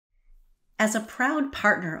As a proud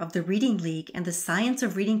partner of the Reading League and the Science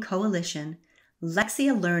of Reading Coalition,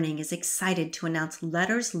 Lexia Learning is excited to announce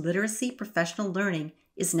Letters Literacy Professional Learning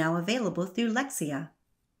is now available through Lexia.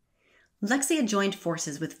 Lexia joined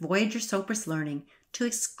forces with Voyager Sopris Learning to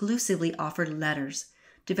exclusively offer Letters,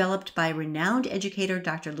 developed by renowned educator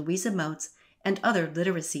Dr. Louisa Moats and other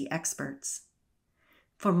literacy experts.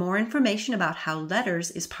 For more information about how Letters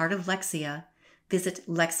is part of Lexia, visit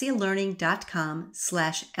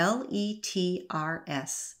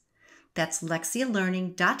lexialearning.com/LETRS. That's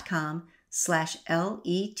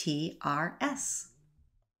lexialearning.com/LETRS.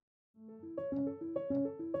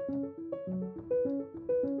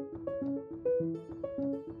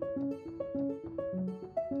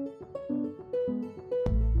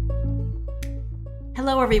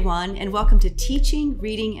 Hello, everyone, and welcome to Teaching,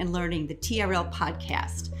 Reading, and Learning, the TRL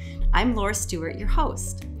Podcast. I'm Laura Stewart, your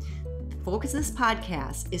host. The focus of this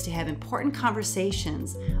podcast is to have important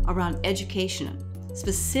conversations around education,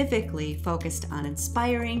 specifically focused on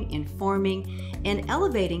inspiring, informing, and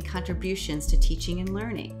elevating contributions to teaching and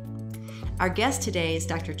learning. Our guest today is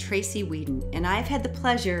Dr. Tracy Weeden, and I've had the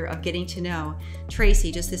pleasure of getting to know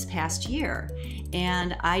Tracy just this past year.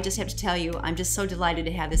 And I just have to tell you, I'm just so delighted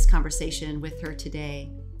to have this conversation with her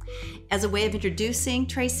today. As a way of introducing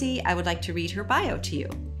Tracy, I would like to read her bio to you.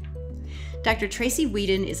 Dr. Tracy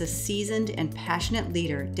Weeden is a seasoned and passionate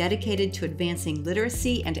leader dedicated to advancing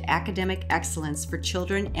literacy and academic excellence for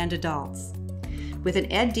children and adults. With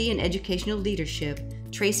an EdD in educational leadership,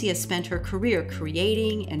 Tracy has spent her career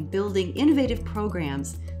creating and building innovative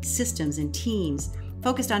programs, systems, and teams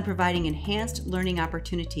focused on providing enhanced learning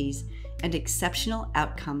opportunities and exceptional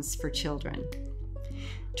outcomes for children.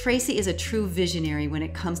 Tracy is a true visionary when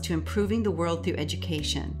it comes to improving the world through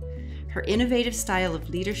education. Her innovative style of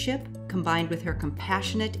leadership, combined with her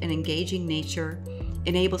compassionate and engaging nature,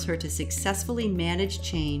 enables her to successfully manage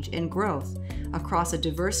change and growth across a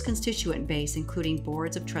diverse constituent base, including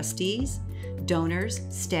boards of trustees, donors,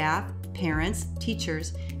 staff, parents,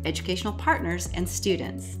 teachers, educational partners, and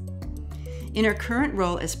students. In her current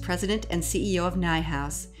role as president and CEO of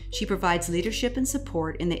NIHouse, she provides leadership and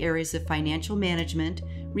support in the areas of financial management,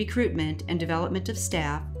 recruitment and development of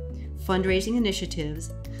staff, fundraising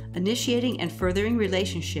initiatives, initiating and furthering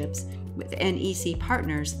relationships with NEC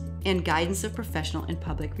partners, and guidance of professional and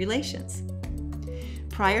public relations.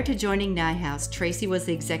 Prior to joining NIHouse, Tracy was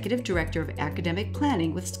the Executive Director of Academic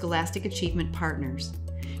Planning with Scholastic Achievement Partners.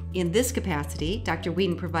 In this capacity, Dr.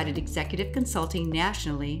 Weeden provided executive consulting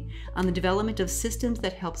nationally on the development of systems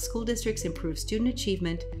that help school districts improve student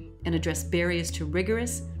achievement and address barriers to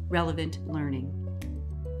rigorous, relevant learning.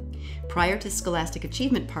 Prior to Scholastic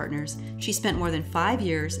Achievement Partners, she spent more than 5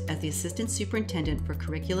 years as the Assistant Superintendent for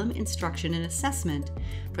Curriculum, Instruction, and Assessment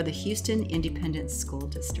for the Houston Independent School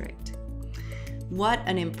District. What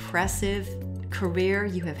an impressive career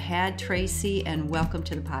you have had, Tracy, and welcome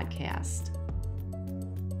to the podcast.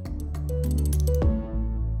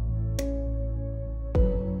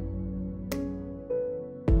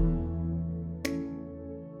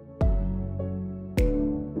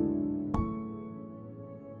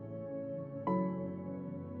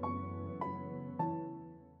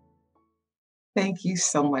 Thank you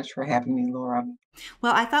so much for having me, Laura.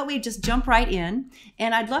 Well, I thought we'd just jump right in,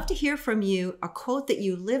 and I'd love to hear from you a quote that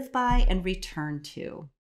you live by and return to.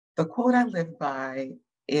 The quote I live by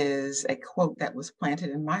is a quote that was planted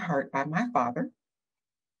in my heart by my father.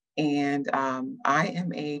 And I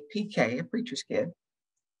am a PK, a preacher's kid.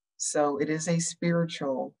 So it is a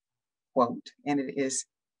spiritual quote, and it is,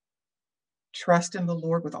 "Trust in the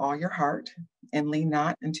Lord with all your heart and lean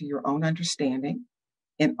not into your own understanding.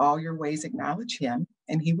 In all your ways acknowledge him,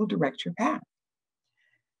 and he will direct your path."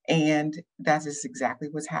 And that is exactly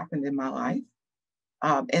what's happened in my life.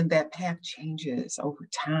 And that path changes over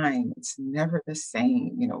time. It's never the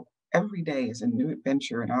same. Every day is a new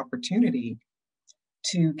adventure and opportunity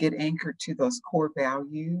to get anchored to those core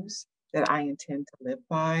values that I intend to live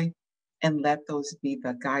by and let those be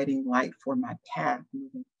the guiding light for my path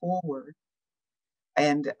moving forward.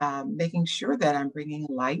 And making sure that I'm bringing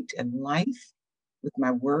light and life with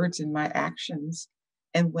my words and my actions.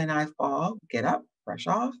 And when I fall, get up, brush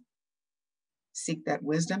off, seek that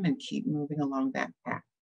wisdom, and keep moving along that path.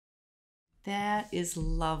 That is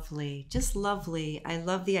lovely, just lovely. I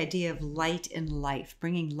love the idea of light and life,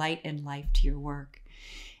 bringing light and life to your work.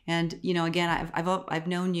 And, again, I've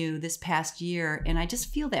known you this past year, and I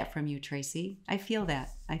just feel that from you, Tracy. I feel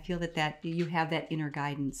that you have that inner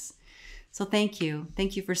guidance. So thank you.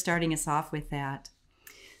 Thank you for starting us off with that.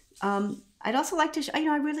 I'd also like to,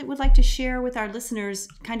 I really would like to share with our listeners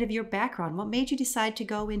kind of your background. What made you decide to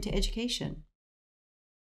go into education?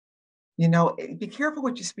 Be careful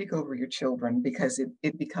what you speak over your children because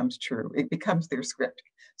it becomes true. It becomes their script.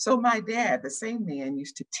 So my dad, the same man,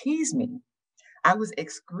 used to tease me. I was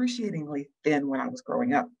excruciatingly thin when I was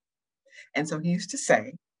growing up. And so he used to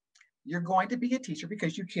say, "You're going to be a teacher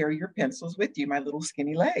because you carry your pencils with you, my little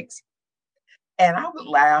skinny legs." And I would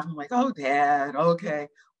laugh. I'm like, "Oh, Dad, okay."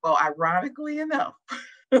 Well, ironically enough,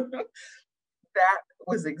 that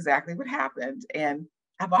was exactly what happened. And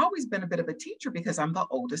I've always been a bit of a teacher because I'm the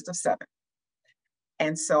oldest of seven.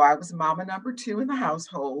 And so I was mama number two in the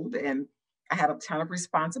household, and I had a ton of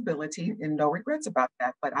responsibility and no regrets about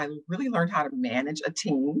that. But I really learned how to manage a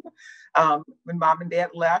team. When mom and dad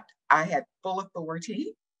left, I had full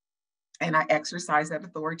authority and I exercised that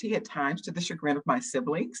authority at times to the chagrin of my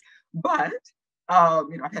siblings. But,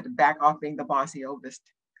 I've had to back off being the bossy oldest.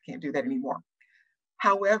 I can't do that anymore.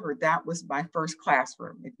 However, that was my first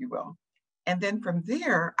classroom, if you will. And then from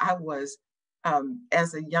there, I was,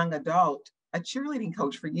 as a young adult, a cheerleading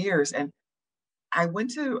coach for years. And I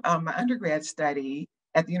went to my undergrad study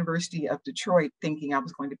at the University of Detroit thinking I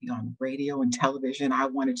was going to be on radio and television. I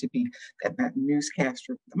wanted to be that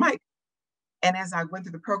newscaster with the mic. And as I went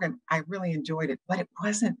through the program, I really enjoyed it, but it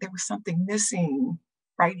wasn't, there was something missing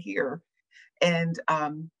right here. And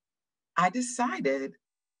I decided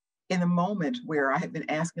in the moment where I had been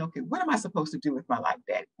asking, okay, what am I supposed to do with my life,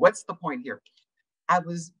 Daddy? What's the point here? I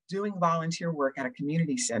was doing volunteer work at a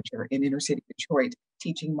community center in inner city Detroit,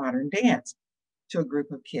 teaching modern dance to a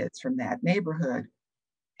group of kids from that neighborhood.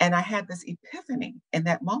 And I had this epiphany in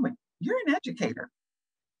that moment. You're an educator.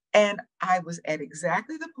 And I was at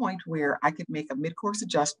exactly the point where I could make a mid-course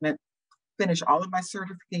adjustment, finish all of my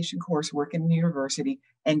certification coursework in the university,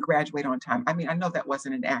 and graduate on time. I mean, I know that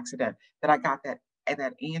wasn't an accident that I got that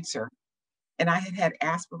answer. And I had had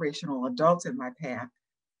aspirational adults in my path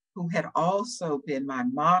who had also been my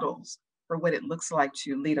models for what it looks like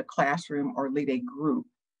to lead a classroom or lead a group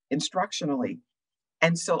instructionally.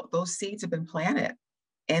 And so those seeds have been planted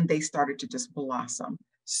and they started to just blossom.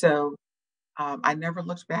 So I never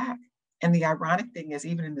looked back. And the ironic thing is,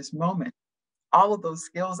 even in this moment, all of those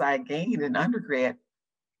skills I gained in undergrad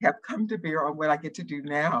have come to bear on what I get to do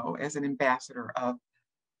now as an ambassador of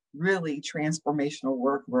really transformational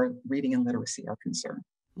work where reading and literacy are concerned.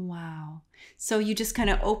 Wow. So you just kind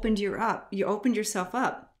of you opened yourself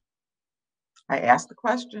up, I asked the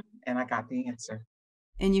question and I got the answer.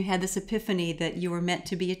 and you had this epiphany that you were meant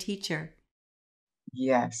to be a teacher.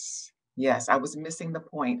 Yes, yes, I was missing the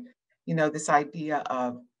point. This idea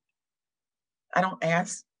of I don't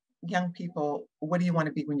ask young people, what do you want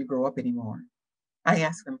to be when you grow up anymore? I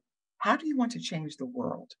ask them, how do you want to change the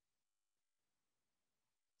world?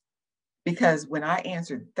 Because when I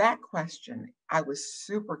answered that question, I was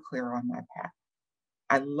super clear on my path.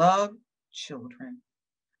 I love children.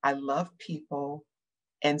 I love people,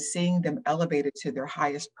 and seeing them elevated to their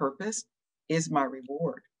highest purpose is my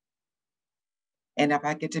reward. And if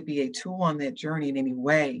I get to be a tool on that journey in any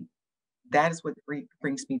way, that is what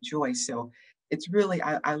brings me joy. So it's really,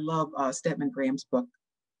 I love Stedman Graham's book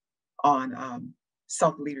on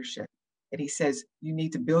self leadership. And he says, you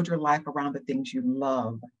need to build your life around the things you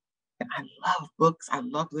love. And I love books, I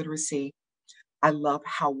love literacy. I love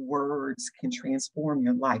how words can transform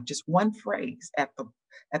your life. Just one phrase at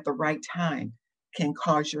the right time can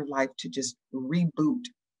cause your life to just reboot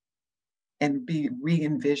and be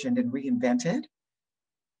re-envisioned and reinvented.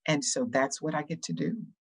 And so that's what I get to do.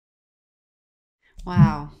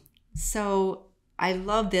 Wow. So I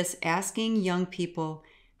love this, asking young people,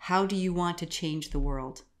 how do you want to change the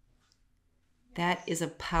world? That is a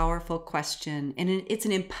powerful question. And it's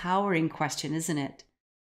an empowering question, isn't it?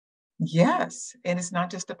 Yes. And it's not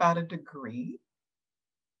just about a degree,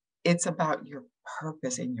 it's about your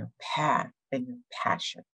purpose and your path and your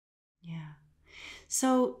passion. Yeah.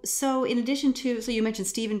 So in addition to, so you mentioned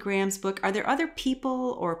Stephen Graham's book, are there other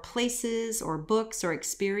people or places or books or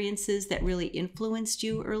experiences that really influenced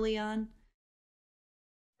you early on?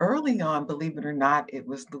 Early on, believe it or not, it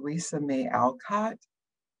was Louisa May Alcott,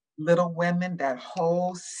 Little Women, that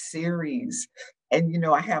whole series. And,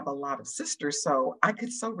 I have a lot of sisters, so I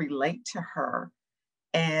could so relate to her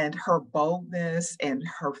and her boldness and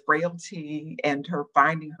her frailty and her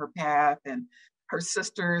finding her path and her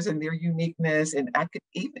sisters and their uniqueness. And I could,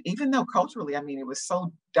 even though culturally, I mean, it was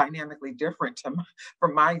so dynamically different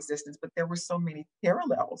from my existence, but there were so many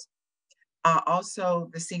parallels. Also,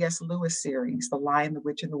 the C.S. Lewis series, The Lion, the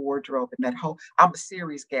Witch, and the Wardrobe, and that whole, I'm a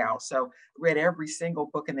series gal, so read every single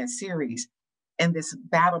book in that series. And this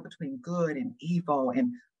battle between good and evil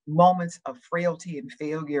and moments of frailty and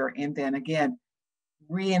failure. And then again,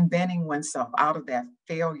 reinventing oneself out of that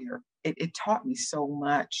failure. It taught me so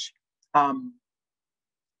much. Um,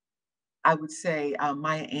 I would say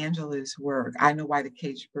Maya Angelou's work, I Know Why the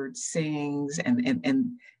Caged Bird Sings,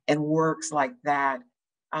 and works like that,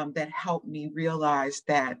 that helped me realize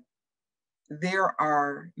that there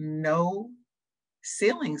are no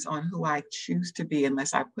ceilings on who I choose to be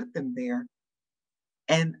unless I put them there.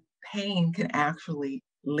 And pain can actually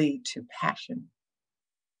lead to passion.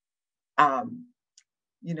 Um,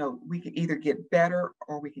 we can either get better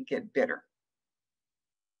or we can get bitter.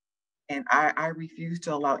 And I refuse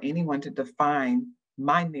to allow anyone to define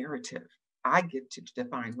my narrative. I get to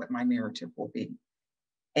define what my narrative will be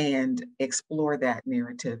and explore that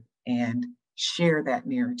narrative and share that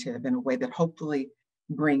narrative in a way that hopefully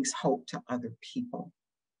brings hope to other people.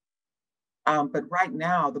 But right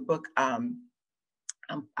now, the book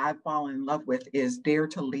I've fallen in love with is Dare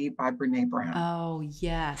to Lead by Brene Brown. Oh,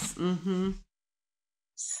 yes. Mm-hmm.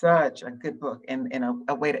 Such a good book, and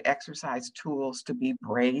a way to exercise tools to be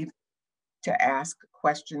brave, to ask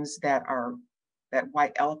questions that are that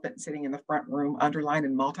white elephant sitting in the front room, underlined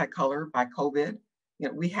in multicolor by COVID.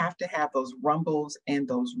 We have to have those rumbles and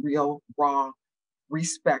those real, raw,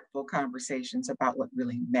 respectful conversations about what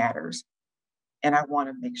really matters. And I want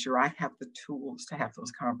to make sure I have the tools to have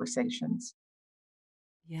those conversations.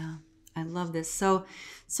 Yeah, I love this. So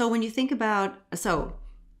when you think about,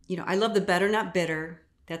 I love the better, not bitter.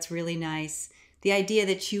 That's really nice. The idea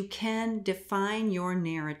that you can define your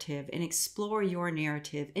narrative and explore your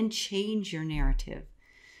narrative and change your narrative.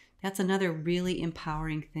 That's another really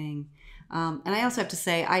empowering thing. And I also have to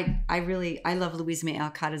say, I love Louisa May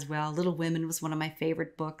Alcott as well. Little Women was one of my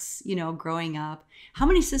favorite books, growing up. How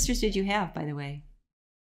many sisters did you have, by the way?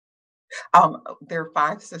 There are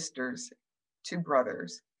 5 sisters, 2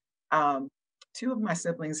 brothers. Um, 2 of my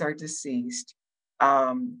siblings are deceased,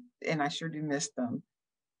 and I sure do miss them.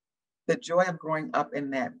 The joy of growing up in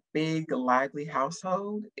that big, lively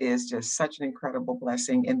household is just such an incredible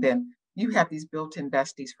blessing. And then you have these built-in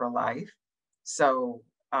besties for life. So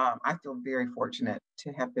I feel very fortunate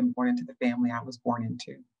to have been born into the family I was born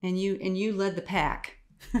into. And you led the pack.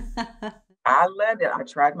 I led it. I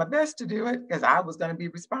tried my best to do it because I was going to be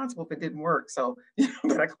responsible if it didn't work. So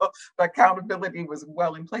the accountability was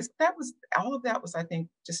well in place. That was all of that was, I think,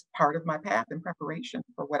 just part of my path in preparation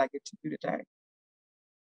for what I get to do today.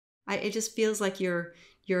 It just feels like you're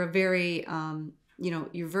a very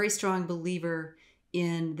you're a very strong believer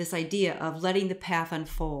in this idea of letting the path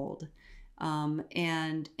unfold,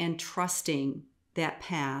 and trusting that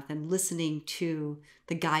path and listening to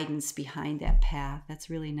the guidance behind that path. That's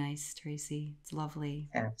really nice, Tracy. It's lovely.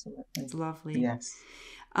 Absolutely. It's lovely. Yes.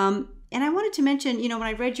 And I wanted to mention, when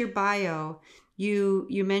I read your bio,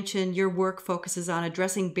 you mentioned your work focuses on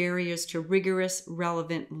addressing barriers to rigorous,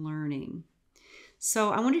 relevant learning.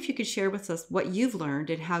 So I wonder if you could share with us what you've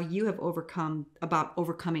learned and how you have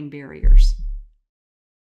overcoming barriers.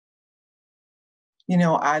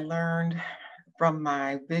 I learned from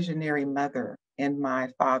my visionary mother and my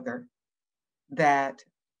father that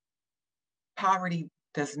poverty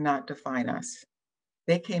does not define us.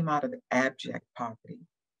 They came out of abject poverty,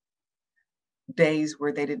 days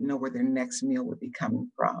where they didn't know where their next meal would be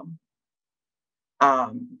coming from,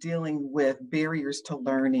 dealing with barriers to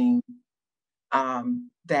learning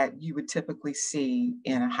that you would typically see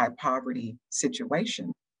in a high poverty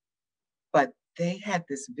situation. But they had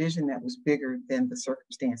this vision that was bigger than the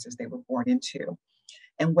circumstances they were born into.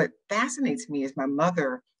 And what fascinates me is my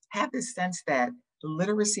mother had this sense that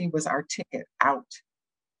literacy was our ticket out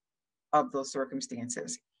of those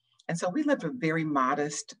circumstances. And so we lived a very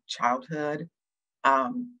modest childhood,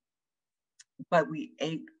 um, but we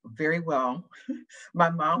ate very well.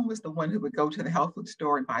 My mom was the one who would go to the health food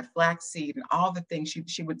store and buy flaxseed and all the things.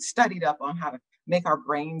 She would studied up on how to make our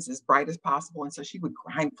brains as bright as possible. And so she would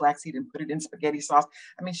grind flaxseed and put it in spaghetti sauce.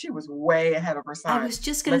 I mean, she was way ahead of her I time. was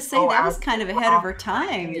just going to Let's say go that out was kind of to ahead of her our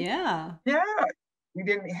time. diet. Yeah. Yeah. We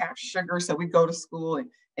didn't have sugar, so we'd go to school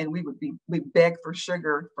and we'd beg for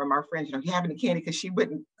sugar from our friends. You have any candy? Because she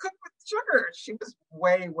wouldn't cook with sugar. She was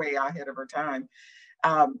way, way ahead of her time.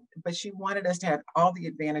 But she wanted us to have all the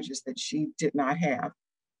advantages that she did not have.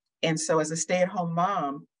 And so, as a stay-at-home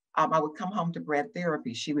mom, I would come home to bread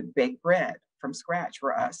therapy. She would bake bread from scratch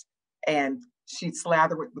for us, and she'd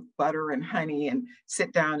slather it with butter and honey, and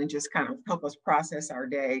sit down and just kind of help us process our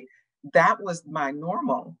day. That was my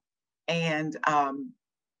normal, and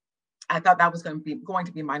I thought that was going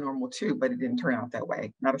to be my normal too, but it didn't turn out that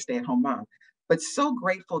way. Not a stay-at-home mom, but so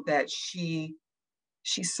grateful that she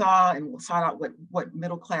saw and sought out what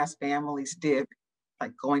middle class families did,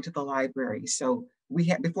 like going to the library. So we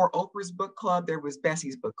had before Oprah's book club, there was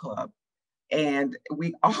Bessie's book club, and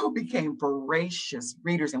we all became voracious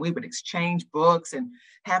readers, and we would exchange books and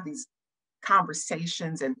have these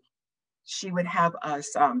conversations. And she would have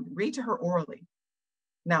us read to her orally.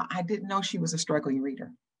 Now, I didn't know she was a struggling reader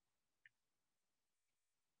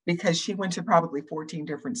because she went to probably 14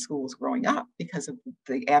 different schools growing up because of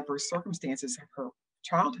the adverse circumstances of her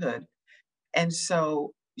childhood. And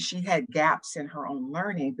so she had gaps in her own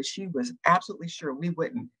learning, but she was absolutely sure we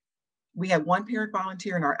wouldn't. We had one parent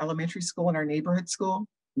volunteer in our elementary school, in our neighborhood school,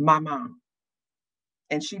 my mom.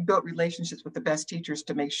 And she built relationships with the best teachers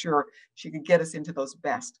to make sure she could get us into those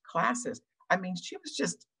best classes. I mean, she was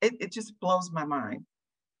just, it just blows my mind.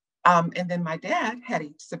 And then my dad had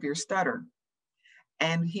a severe stutter,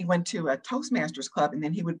 and he went to a Toastmasters club, and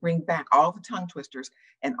then he would bring back all the tongue twisters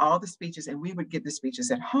and all the speeches, and we would give the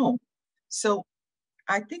speeches at home. So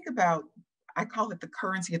I think about, I call it the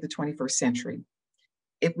currency of the 21st century.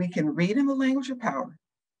 If we can read in the language of power,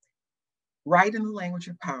 write in the language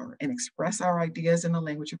of power, and express our ideas in the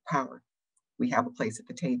language of power, we have a place at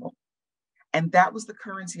the table. And that was the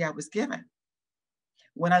currency I was given.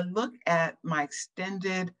 When I look at my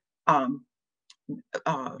extended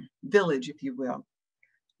village, if you will,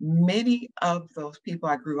 many of those people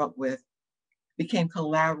I grew up with became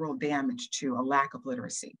collateral damage to a lack of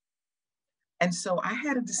literacy. And so I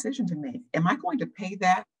had a decision to make. Am I going to pay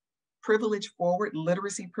that privilege forward,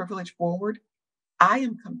 literacy privilege forward? I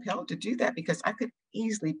am compelled to do that because I could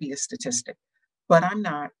easily be a statistic, but I'm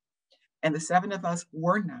not. And the seven of us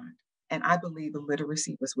were not. And I believe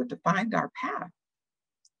illiteracy was what defined our path.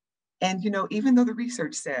 And, even though the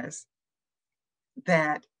research says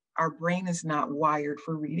that our brain is not wired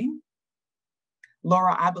for reading,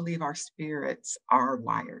 Laura, I believe our spirits are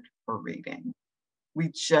wired for reading. We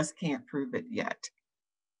just can't prove it yet.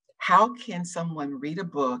 How can someone read a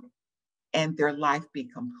book and their life be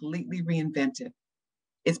completely reinvented?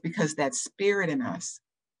 It's because that spirit in us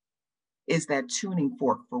is that tuning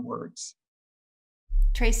fork for words.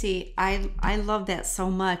 Tracy, I love that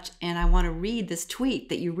so much, and I want to read this tweet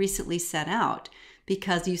that you recently sent out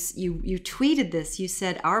because you tweeted this. You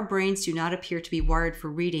said, "Our brains do not appear to be wired for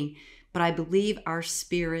reading, but I believe our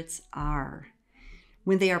spirits are.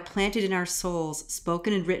 When they are planted in our souls,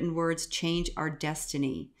 spoken and written words change our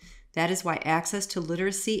destiny. That is why access to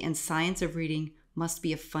literacy and science of reading must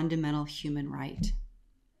be a fundamental human right."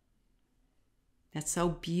 That's so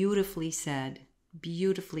beautifully said.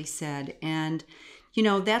 Beautifully said. And,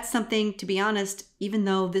 that's something, to be honest, even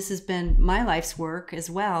though this has been my life's work as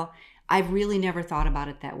well, I've really never thought about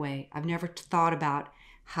it that way. I've never thought about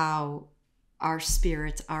how our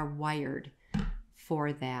spirits are wired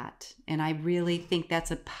for that. And I really think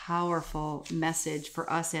that's a powerful message for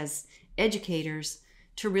us as educators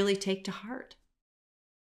to really take to heart.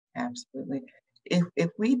 Absolutely.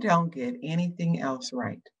 If we don't get anything else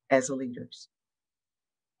right as leaders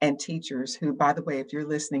and teachers, who, by the way, if you're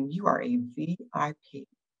listening, you are a VIP.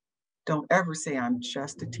 Don't ever say I'm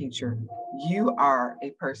just a teacher. You are a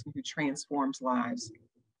person who transforms lives.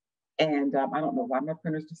 And I don't know why my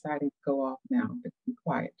printer's deciding to go off now, but be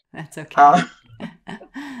quiet. That's okay.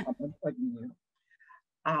 I'm unplugging you.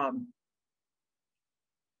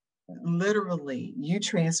 Literally, you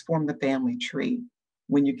transform the family tree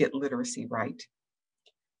when you get literacy right.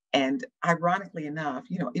 And ironically enough,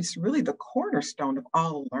 it's really the cornerstone of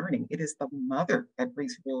all learning. It is the mother that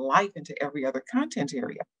brings life into every other content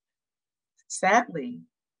area. Sadly,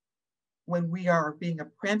 when we are being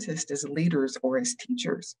apprenticed as leaders or as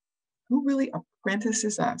teachers, who really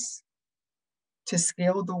apprentices us to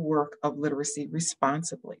scale the work of literacy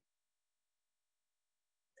responsibly?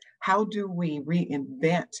 How do we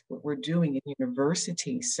reinvent what we're doing in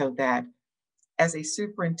universities so that as a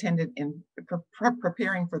superintendent in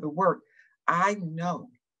preparing for the work, I know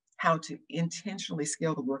how to intentionally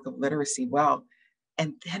scale the work of literacy well,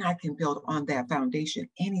 and then I can build on that foundation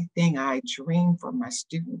anything I dream for my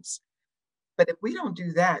students. But if we don't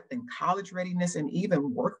do that, then college readiness and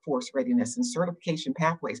even workforce readiness and certification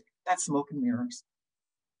pathways, that's smoke and mirrors.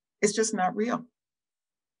 It's just not real.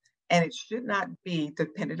 And it should not be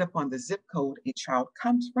dependent upon the zip code a child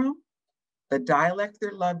comes from, the dialect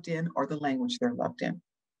they're loved in, or the language they're loved in.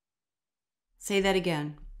 Say that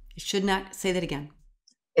again. Say that again.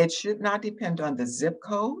 It should not depend on the zip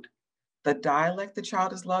code, the dialect the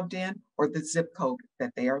child is loved in, or the zip code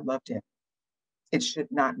that they are loved in. It should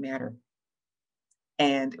not matter.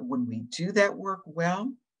 And when we do that work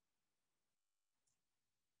well,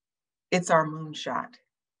 it's our moonshot.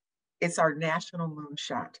 It's our national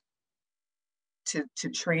moonshot to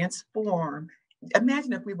transform.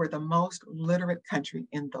 Imagine if we were the most literate country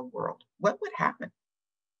in the world. What would happen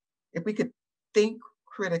if we could think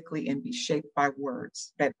critically and be shaped by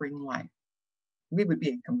words that bring life? We would be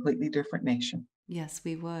a completely different nation. Yes,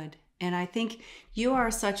 we would. And I think you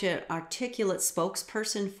are such an articulate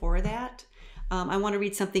spokesperson for that. I want to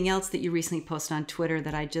read something else that you recently posted on Twitter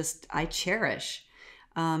that I cherish.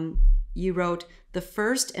 You wrote, "The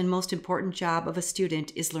first and most important job of a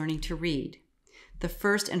student is learning to read. The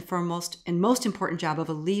first and foremost and most important job of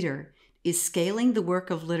a leader is scaling the work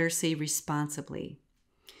of literacy responsibly.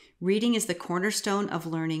 Reading is the cornerstone of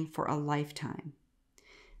learning for a lifetime."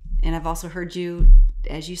 And I've also heard you,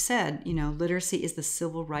 as you said, literacy is the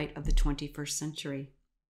civil right of the 21st century.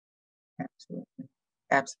 Absolutely.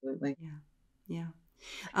 Absolutely. Yeah.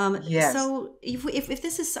 Yeah. Yes. So if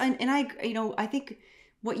this is, and I think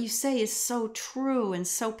what you say is so true and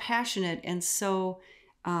so passionate and so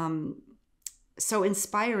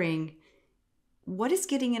inspiring. What is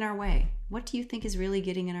getting in our way? What do you think is really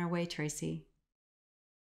getting in our way, Tracy?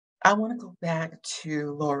 I want to go back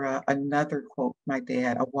to, Laura, another quote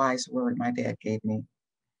a wise word my dad gave me.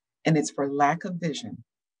 And it's, "For lack of vision,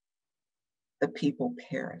 the people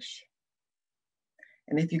perish."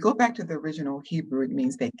 And if you go back to the original Hebrew, it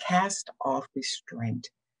means they cast off restraint.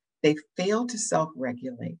 They fail to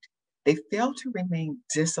self-regulate. They fail to remain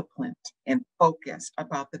disciplined and focused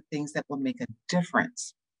about the things that will make a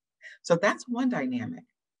difference. So that's one dynamic.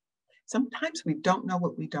 Sometimes we don't know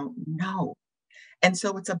what we don't know. And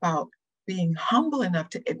so it's about being humble enough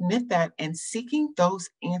to admit that and seeking those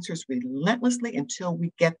answers relentlessly until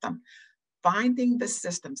we get them. Finding the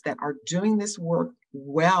systems that are doing this work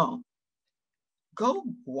well. Go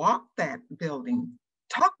walk that building,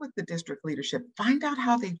 talk with the district leadership, find out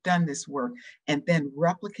how they've done this work, and then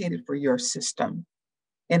replicate it for your system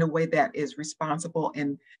in a way that is responsible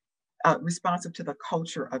and responsive to the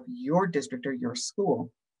culture of your district or your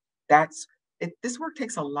school. This work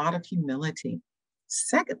takes a lot of humility.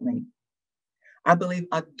 Secondly, I believe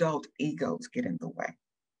adult egos get in the way.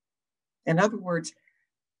 In other words,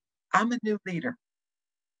 I'm a new leader.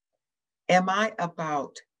 Am I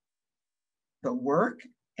about the work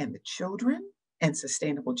and the children and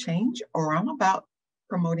sustainable change, or I'm about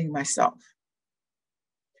promoting myself?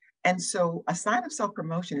 And so a sign of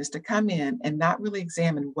self-promotion is to come in and not really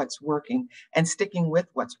examine what's working and sticking with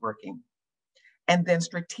what's working, and then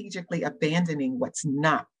strategically abandoning what's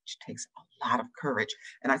not, which takes a lot of courage.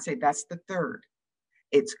 And I'd say that's the third.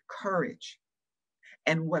 It's courage.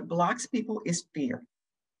 And what blocks people is fear.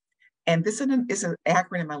 And this is an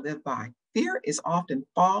acronym I live by. Fear is often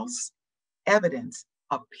false evidence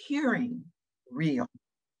appearing real.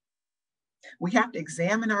 We have to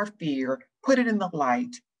examine our fear, put it in the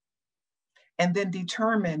light, and then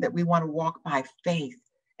determine that we want to walk by faith.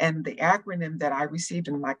 And the acronym that I received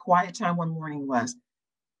in my quiet time one morning was,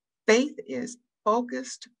 faith is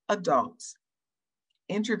focused adults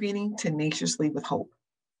intervening tenaciously with hope.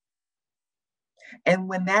 And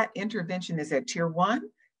when that intervention is at tier 1,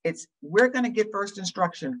 it's we're going to get first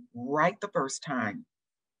instruction right the first time.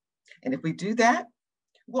 And if we do that,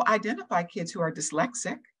 we'll identify kids who are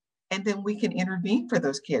dyslexic, and then we can intervene for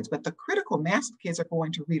those kids. But the critical mass of kids are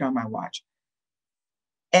going to read on my watch.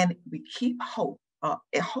 And we keep hope.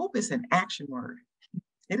 Hope is an action word.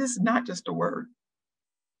 It is not just a word.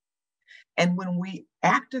 And when we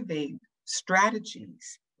activate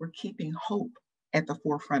strategies, we're keeping hope at the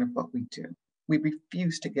forefront of what we do. We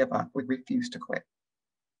refuse to give up. We refuse to quit.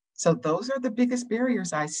 So those are the biggest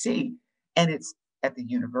barriers I see. And it's at the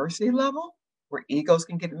university level where egos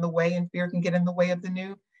can get in the way and fear can get in the way of the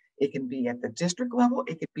new. It can be at the district level.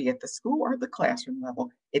 It could be at the school or the classroom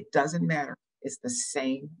level. It doesn't matter. It's the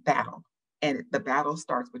same battle. And the battle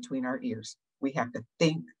starts between our ears. We have to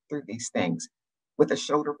think through these things with a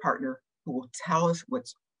shoulder partner who will tell us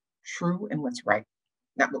what's true and what's right.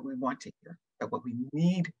 Not what we want to hear, but what we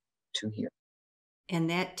need to hear. And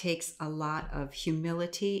that takes a lot of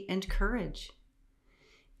humility and courage.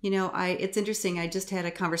 It's interesting. I just had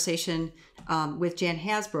a conversation with Jan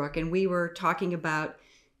Hasbrook, and we were talking about,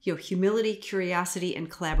 humility, curiosity, and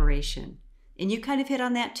collaboration. And you kind of hit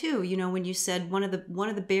on that too. When you said one of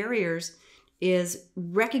the barriers is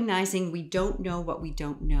recognizing we don't know what we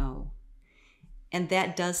don't know. And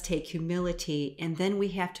that does take humility. And then we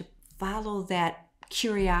have to follow that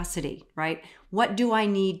curiosity, right? What do I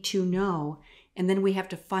need to know? And then we have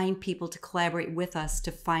to find people to collaborate with us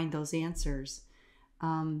to find those answers.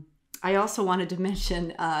 I also wanted to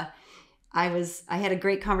mention, I had a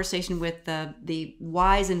great conversation with the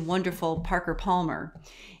wise and wonderful Parker Palmer.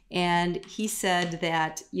 And he said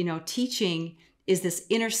that, teaching is this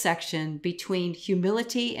intersection between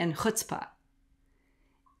humility and chutzpah.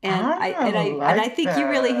 And I think you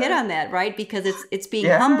really hit on that, right? Because it's being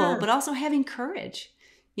humble, but also having courage.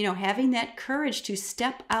 Having that courage to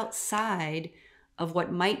step outside of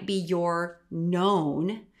what might be your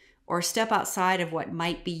known or step outside of what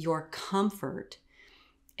might be your comfort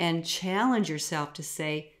and challenge yourself to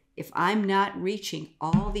say, if I'm not reaching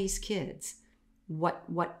all these kids,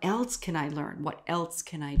 what else can I learn? What else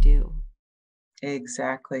can I do?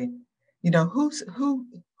 Exactly. You know, who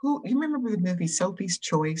you remember the movie Sophie's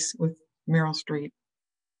Choice with Meryl Streep?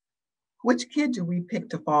 Which kid do we pick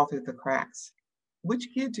to fall through the cracks? Which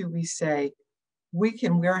kid do we say, we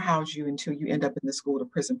can warehouse you until you end up in the school to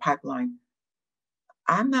prison pipeline?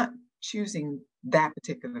 I'm not choosing that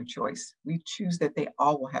particular choice. We choose that they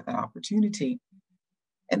all will have that opportunity.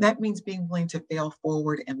 And that means being willing to fail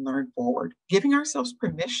forward and learn forward, giving ourselves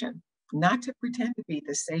permission not to pretend to be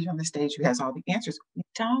the sage on the stage who has all the answers. We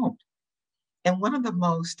don't. And one of the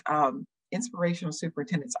most inspirational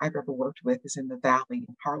superintendents I've ever worked with is in the Valley,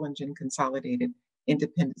 in Harlingen Consolidated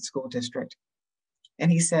Independent School District.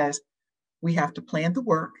 And he says, we have to plan the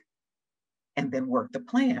work and then work the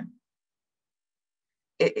plan.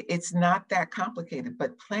 It's not that complicated,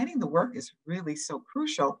 but planning the work is really so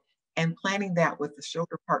crucial. And planning that with the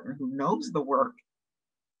shoulder partner who knows the work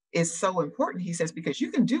is so important. He says, because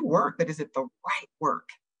you can do work, but is it the right work?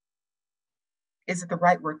 Is it the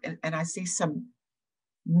right work? And I see some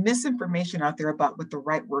misinformation out there about what the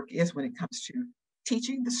right work is when it comes to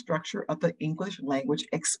teaching the structure of the English language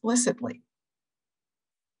explicitly.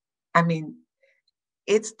 I mean,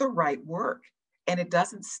 it's the right work, and it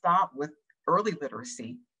doesn't stop with early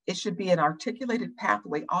literacy. It should be an articulated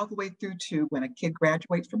pathway all the way through to when a kid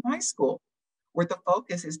graduates from high school, where the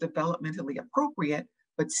focus is developmentally appropriate,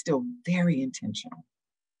 but still very intentional.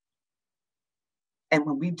 And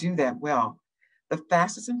when we do that well, the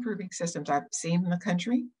fastest improving systems I've seen in the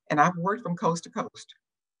country, and I've worked from coast to coast,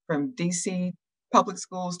 from DC public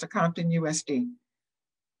schools to Compton USD,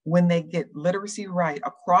 when they get literacy right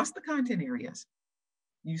across the content areas,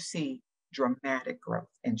 you see dramatic growth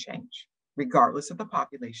and change, regardless of the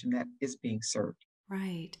population that is being served.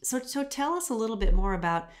 Right. So tell us a little bit more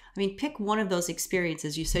about, I mean, pick one of those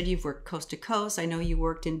experiences. You said you've worked coast to coast. I know you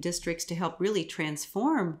worked in districts to help really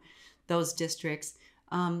transform those districts.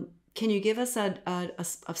 Can you give us a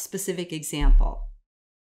specific example?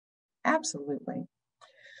 Absolutely.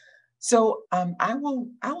 So I will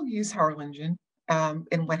use Harlingen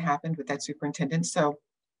and what happened with that superintendent. So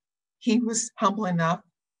he was humble enough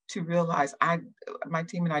to realize my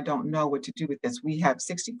team and I don't know what to do with this. We have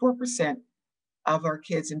 64% of our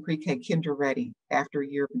kids in pre-K kinder ready after a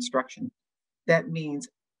year of instruction. That means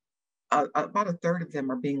about a third of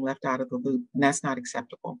them are being left out of the loop, and that's not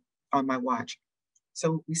acceptable on my watch.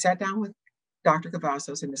 So we sat down with Dr.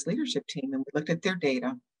 Cavazos and his leadership team, and we looked at their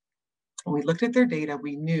data. When we looked at their data,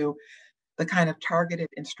 we knew the kind of targeted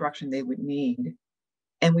instruction they would need.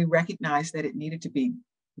 And we recognized that it needed to be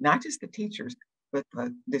not just the teachers, but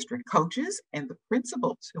the district coaches and the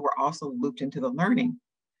principals who were also looped into the learning.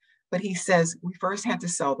 But he says we first had to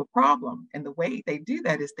solve the problem. And the way they do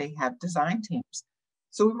that is they have design teams.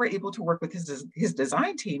 So we were able to work with his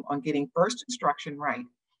design team on getting first instruction right,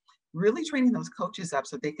 really training those coaches up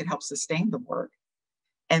so they could help sustain the work.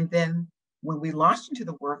 And then when we launched into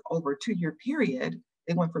the work over a 2-year period,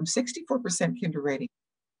 they went from 64% kinder ready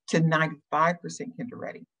to 95% kinder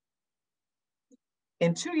ready.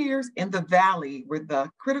 In 2 years in the Valley, where the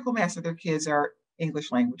critical mass of their kids are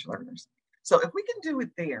English language learners. So if we can do it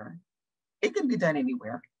there, it can be done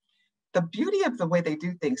anywhere. The beauty of the way they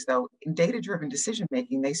do things, though, in data-driven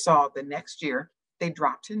decision-making, they saw the next year, they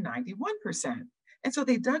dropped to 91%. And so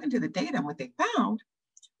they dug into the data, and what they found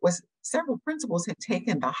was several principals had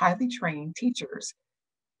taken the highly trained teachers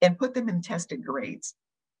and put them in tested grades.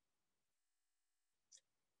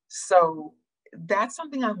 So that's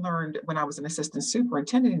something I learned when I was an assistant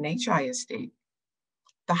superintendent in HISD.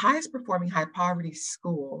 The highest performing high poverty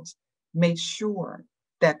schools made sure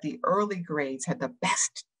that the early grades had the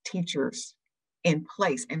best teachers in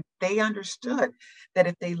place. And they understood that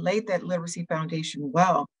if they laid that literacy foundation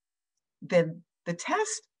well, then the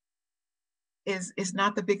test is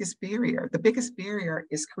not the biggest barrier. The biggest barrier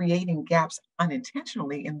is creating gaps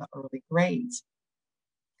unintentionally in the early grades.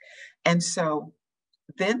 And so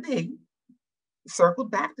then they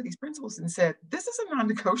circled back to these principals and said, this is a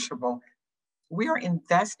non-negotiable. We are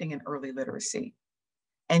investing in early literacy,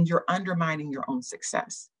 and you're undermining your own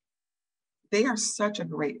success. They are such a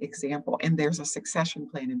great example, and there's a succession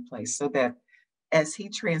plan in place so that as he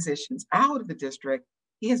transitions out of the district,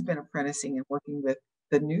 he has been apprenticing and working with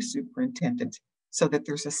the new superintendent so that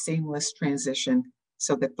there's a seamless transition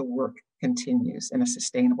so that the work continues in a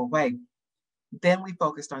sustainable way. Then we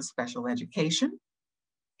focused on special education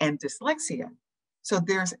and dyslexia. So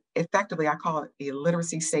there's effectively, I call it a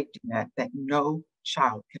literacy safety net that no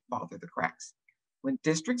child can fall through the cracks. When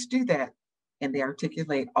districts do that, and they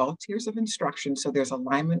articulate all tiers of instruction so there's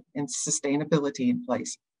alignment and sustainability in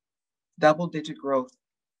place. Double-digit growth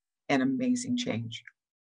and amazing change.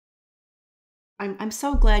 I'm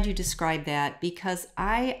so glad you described that, because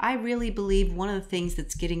I really believe one of the things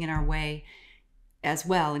that's getting in our way as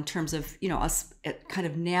well, in terms of, us kind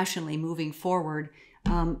of nationally moving forward,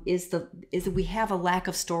 is that we have a lack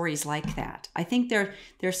of stories like that. I think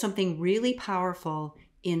there's something really powerful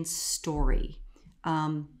in story.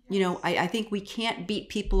 I think we can't beat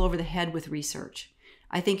people over the head with research.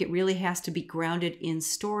 I think it really has to be grounded in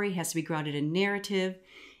story, has to be grounded in narrative.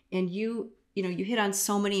 And you hit on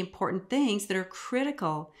so many important things that are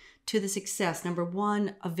critical to the success. Number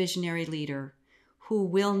one, a visionary leader who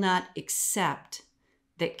will not accept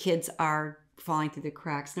that kids are falling through the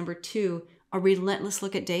cracks. Number two, a relentless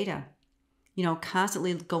look at data.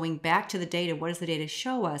 Constantly going back to the data. What does the data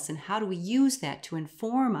show us, and how do we use that to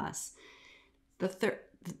inform us? The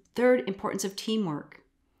third, importance of teamwork,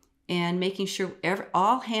 and making sure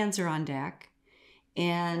all hands are on deck.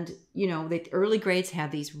 And, the early grades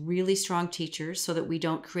have these really strong teachers so that we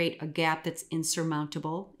don't create a gap that's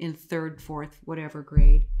insurmountable in third, fourth, whatever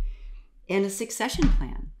grade. And a succession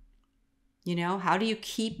plan. How do you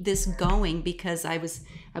keep this going? Because I was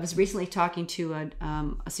recently talking to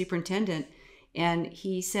a superintendent, and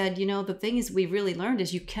he said, the thing is we've really learned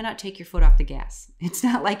is you cannot take your foot off the gas. It's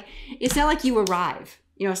not like you arrive.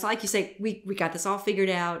 It's not like you say, we got this all figured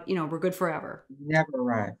out, we're good forever. Never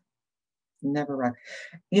arrive. Never arrive.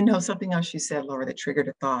 Something else you said, Laura, that triggered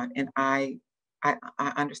a thought, and I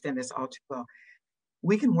understand this all too well.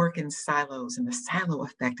 We can work in silos, and the silo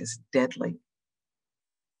effect is deadly.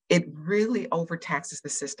 It really overtaxes the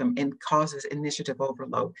system and causes initiative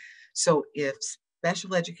overload. So if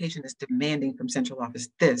special education is demanding from central office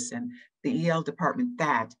this, and the EL department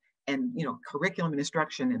that, and curriculum and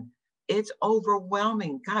instruction, and it's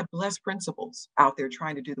overwhelming. God bless principals out there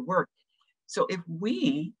trying to do the work. So if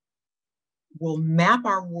we will map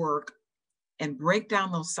our work and break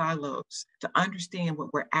down those silos to understand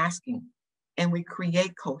what we're asking, and we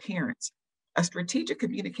create coherence, a strategic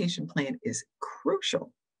communication plan is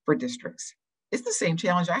crucial for districts. It's the same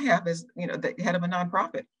challenge I have as the head of a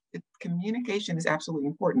nonprofit. Communication is absolutely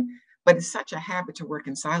important, but it's such a habit to work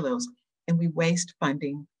in silos, and we waste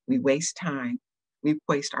funding, we waste time, we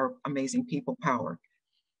waste our amazing people power.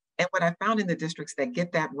 And what I found in the districts that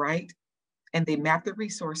get that right, and they map the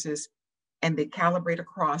resources, and they calibrate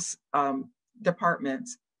across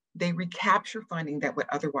departments, they recapture funding that would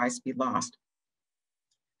otherwise be lost.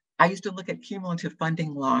 I used to look at cumulative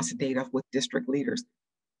funding loss data with district leaders.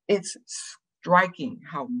 It's striking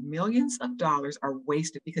how millions of dollars are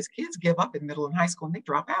wasted because kids give up in middle and high school and they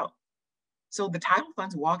drop out. So the title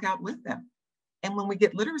funds walk out with them. And when we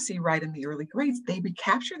get literacy right in the early grades, they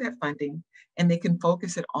recapture that funding and they can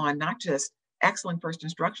focus it on not just excellent first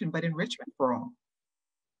instruction, but enrichment for all.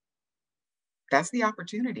 That's the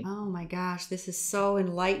opportunity. Oh my gosh, this is so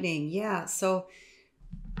enlightening. Yeah. So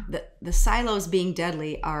the silos being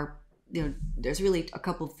deadly are, there's really a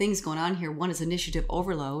couple of things going on here. One is initiative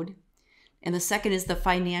overload, and the second is the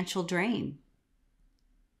financial drain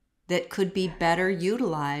that could be better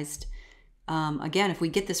utilized. Again, if we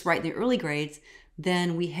get this right in the early grades,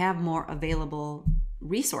 then we have more available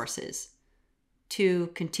resources to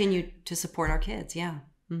continue to support our kids. Yeah.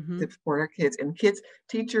 Mm-hmm. To support our kids. And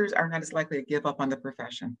teachers are not as likely to give up on the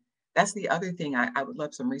profession. That's the other thing I would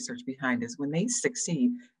love some research behind is when they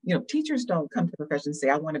succeed, teachers don't come to the profession and say,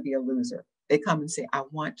 I want to be a loser. They come and say, I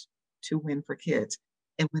want to win for kids.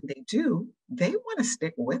 And when they do, they want to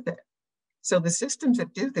stick with it. So the systems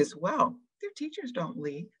that do this well, their teachers don't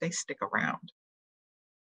leave, they stick around.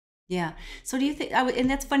 Yeah. So do you think, and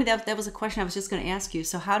that's funny, that was a question I was just going to ask you.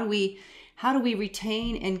 So how do we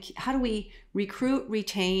retain, and how do we recruit,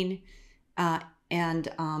 retain, and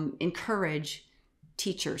encourage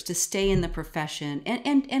teachers to stay in the profession,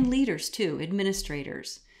 and leaders too,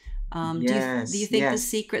 administrators? Yes, do you think yes.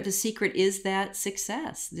 the secret is that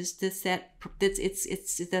success? It's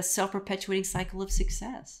the self-perpetuating cycle of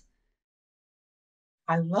success.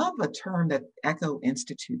 I love a term that Echo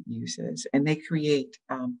Institute uses, and they create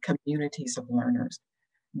communities of learners.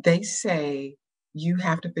 They say you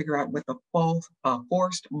have to figure out what the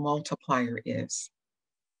forced multiplier is.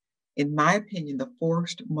 In my opinion, the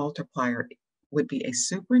forced multiplier would be a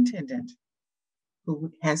superintendent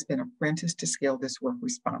who has been apprenticed to scale this work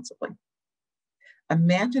responsibly.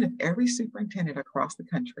 Imagine if every superintendent across the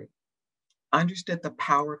country understood the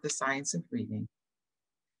power of the science of reading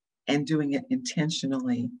and doing it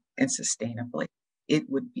intentionally and sustainably. It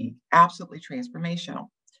would be absolutely transformational.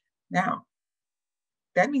 Now,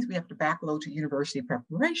 that means we have to backload to university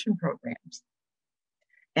preparation programs.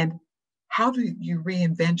 And how do you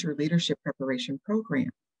reinvent your leadership preparation program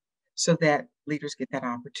so that leaders get that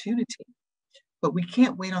opportunity? But we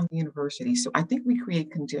can't wait on the university. So I think we create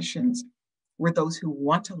conditions where those who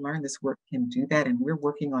want to learn this work can do that. And we're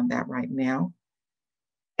working on that right now.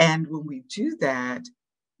 And when we do that,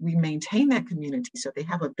 we maintain that community so they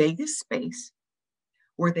have a Vegas space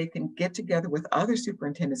where they can get together with other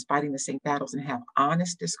superintendents fighting the same battles and have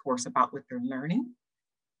honest discourse about what they're learning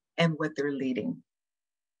and what they're leading.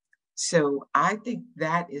 So I think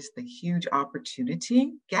that is the huge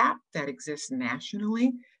opportunity gap that exists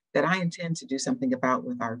nationally that I intend to do something about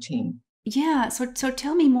with our team. Yeah. So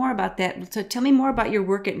tell me more about that. So tell me more about your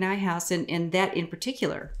work at NIHouse and that in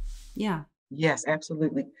particular. Yeah. Yes,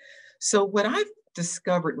 absolutely. So what I've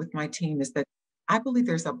discovered with my team is that I believe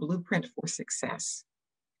there's a blueprint for success.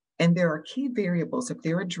 And there are key variables if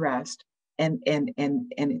they're addressed and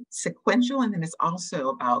it's sequential, and then it's also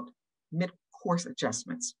about mid-course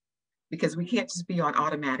adjustments because we can't just be on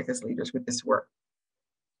automatic as leaders with this work.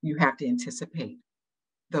 You have to anticipate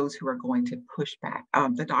those who are going to push back.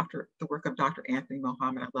 The work of Dr. Anthony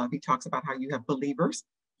Mohammed, I love. He talks about how you have believers,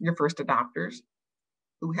 your first adopters,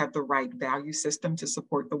 who have the right value system to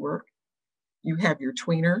support the work. You have your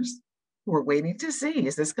tweeners who are waiting to see,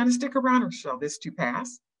 is this going to stick around or shall this too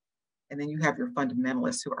pass? And then you have your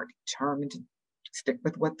fundamentalists who are determined to stick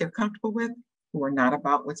with what they're comfortable with, who are not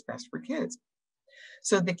about what's best for kids.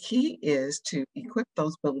 So the key is to equip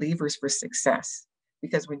those believers for success,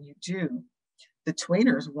 because when you do, the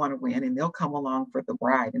tweeners want to win and they'll come along for the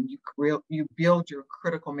ride, and you build your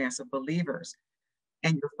critical mass of believers,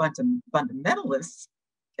 and your fundamentalists,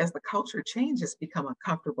 as the culture changes, become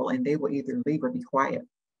uncomfortable and they will either leave or be quiet.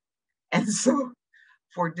 And so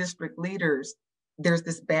for district leaders, there's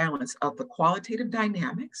this balance of the qualitative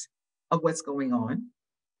dynamics of what's going on,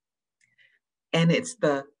 and it's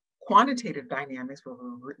the quantitative dynamics where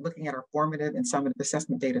we're looking at our formative and summative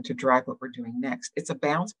assessment data to drive what we're doing next. It's a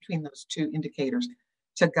balance between those two indicators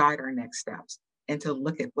to guide our next steps and to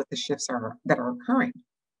look at what the shifts are that are occurring.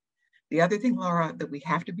 The other thing, Laura, that we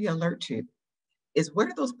have to be alert to is what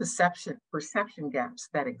are those perception gaps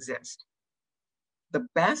that exist? The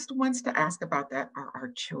best ones to ask about that are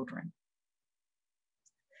our children.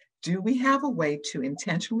 Do we have a way to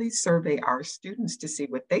intentionally survey our students to see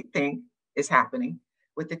what they think is happening,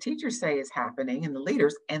 what the teachers say is happening, and the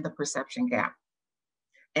leaders, and the perception gap,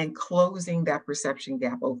 and closing that perception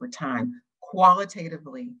gap over time,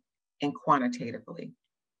 qualitatively and quantitatively?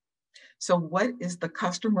 So what is the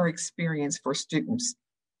customer experience for students?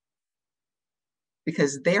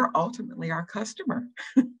 Because they're ultimately our customer.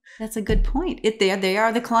 That's a good point. They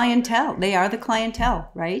are the clientele. They are the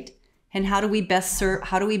clientele, right? And how do we best serve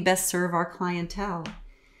our clientele?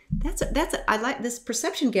 I like this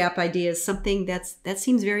perception gap idea is something that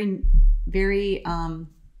seems very, very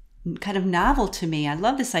kind of novel to me. I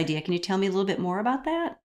love this idea. Can you tell me a little bit more about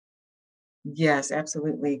that? Yes,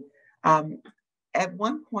 absolutely. At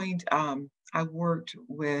one point, I worked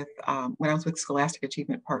with, when I was with Scholastic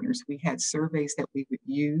Achievement Partners, we had surveys that we would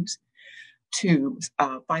use to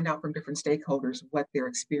find out from different stakeholders what their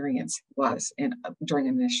experience was during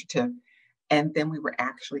an initiative. And then we were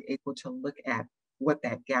actually able to look at what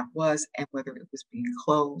that gap was and whether it was being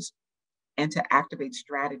closed, and to activate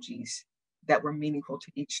strategies that were meaningful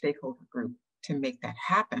to each stakeholder group to make that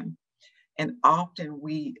happen. And often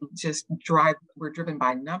we're driven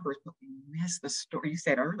by numbers, but we miss the story. You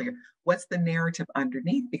said earlier, what's the narrative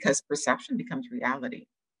underneath? Because perception becomes reality.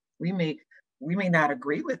 We may not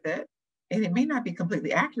agree with it, and it may not be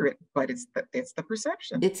completely accurate, but it's the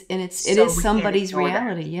perception. It is somebody's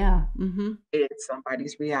reality. Yeah. Mm-hmm. It's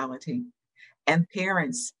somebody's reality. And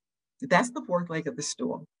parents, that's the fourth leg of the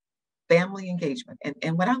stool, family engagement.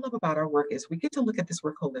 And what I love about our work is we get to look at this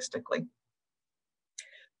work holistically.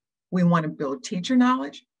 We want to build teacher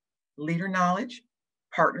knowledge, leader knowledge,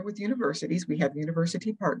 partner with universities. We have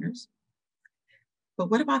university partners.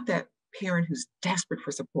 But what about that parent who's desperate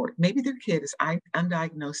for support? Maybe their kid is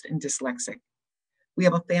undiagnosed and dyslexic. We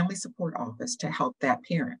have a family support office to help that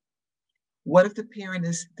parent. What if the parent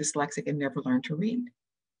is dyslexic and never learned to read?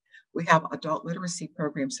 We have adult literacy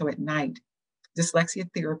programs. So at night, dyslexia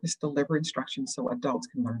therapists deliver instruction so adults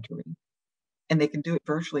can learn to read. And they can do it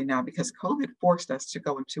virtually now because COVID forced us to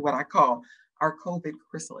go into what I call our COVID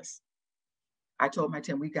chrysalis. I told my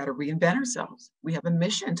team, we got to reinvent ourselves. We have a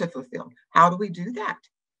mission to fulfill. How do we do that?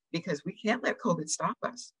 Because we can't let COVID stop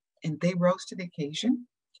us. And they rose to the occasion.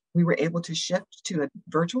 We were able to shift to a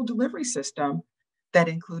virtual delivery system that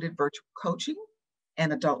included virtual coaching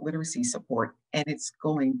and adult literacy support. And it's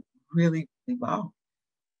going really, really well.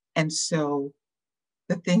 And so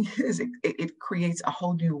the thing is, it creates a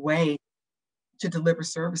whole new way to deliver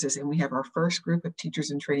services. And we have our first group of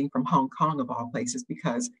teachers in training from Hong Kong, of all places,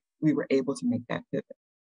 because we were able to make that pivot.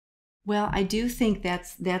 Well, I do think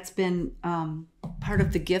that's been part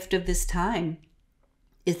of the gift of this time,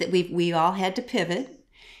 is that we all had to pivot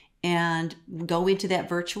and go into that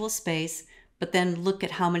virtual space, but then look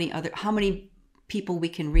at how many people we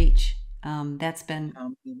can reach. That's been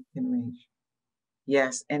We can reach.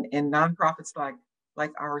 Yes, and nonprofits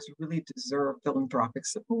like ours really deserve philanthropic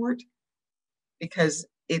support, because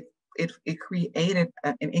it created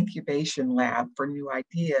an incubation lab for new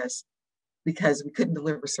ideas, because we couldn't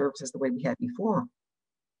deliver services the way we had before.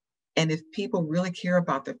 And if people really care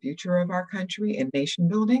about the future of our country and nation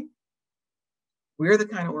building, we're the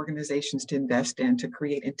kind of organizations to invest in, to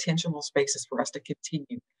create intentional spaces for us to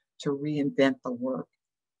continue to reinvent the work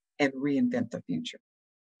and reinvent the future.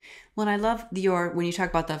 Well, and I love when you talk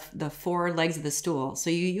about the four legs of the stool. So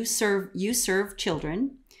you serve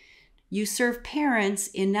children, you serve parents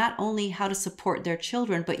in not only how to support their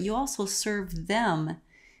children, but you also serve them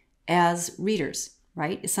as readers,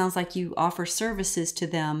 right? It sounds like you offer services to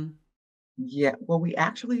them. Yeah, well, we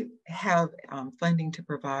actually have funding to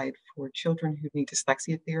provide for children who need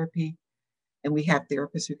dyslexia therapy, and we have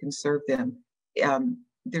therapists who can serve them.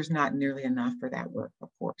 There's not nearly enough for that work, of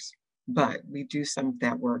course, but we do some of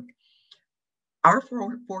that work. Our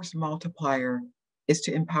force multiplier is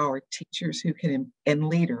to empower teachers who can, and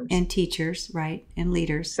leaders. And teachers, right, and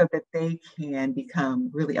leaders. So that they can become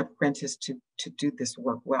really apprenticed to do this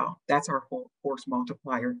work well. That's our whole force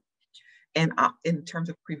multiplier. And in terms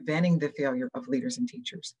of preventing the failure of leaders and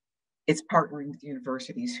teachers, it's partnering with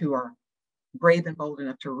universities who are brave and bold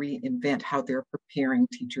enough to reinvent how they're preparing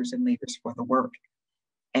teachers and leaders for the work.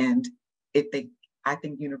 And I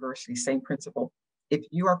think universities, same principle. If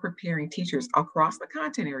you are preparing teachers across the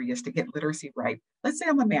content areas to get literacy right, let's say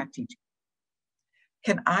I'm a math teacher.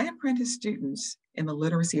 Can I apprentice students in the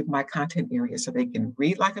literacy of my content area so they can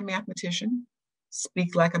read like a mathematician,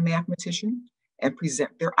 speak like a mathematician, and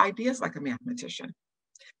present their ideas like a mathematician?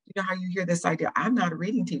 You know how you hear this idea, I'm not a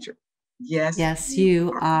reading teacher. Yes,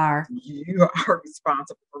 you are. You are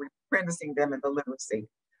responsible for apprenticing them in the literacy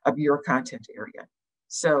of your content area.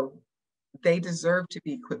 So they deserve to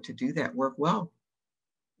be equipped to do that work well.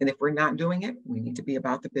 And if we're not doing it, we need to be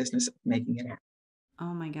about the business of making it happen.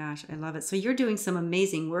 Oh my gosh, I love it. So you're doing some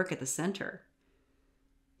amazing work at the center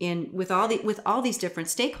with all these different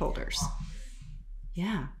stakeholders.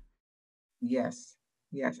 Yeah. Yes.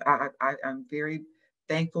 I'm very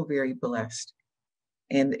thankful, very blessed.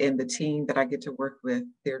 And the team that I get to work with,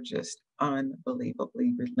 they're just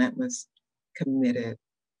unbelievably relentless, committed,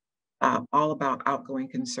 all about outgoing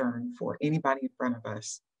concern for anybody in front of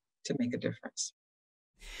us to make a difference.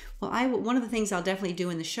 Well, one of the things I'll definitely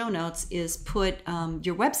do in the show notes is put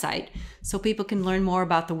your website so people can learn more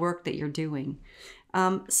about the work that you're doing.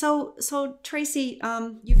 So Tracy,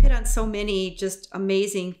 you've hit on so many just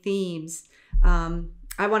amazing themes.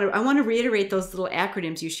 I want to reiterate those little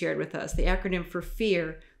acronyms you shared with us. The acronym for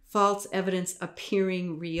fear: false evidence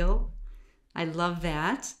appearing real. I love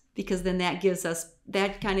that, because then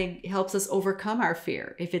that kind of helps us overcome our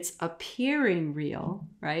fear. If it's appearing real,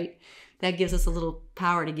 right? That gives us a little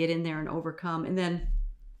power to get in there and overcome. And then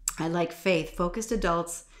I like faith: focused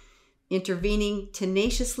adults intervening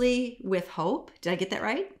tenaciously with hope. Did I get that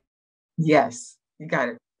right? Yes, you got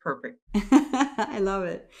it. Perfect. I love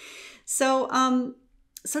it. So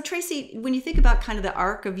Tracy, when you think about kind of the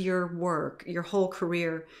arc of your work, your whole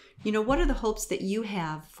career, what are the hopes that you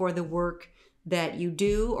have for the work that you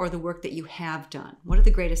do or the work that you have done? What are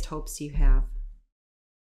the greatest hopes you have?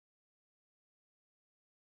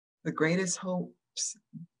 The greatest hope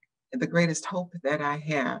that I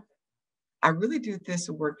have, I really do this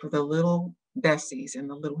work for the little Bessies and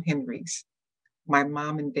the little Henrys. My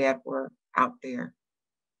mom and dad were out there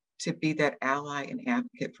to be that ally and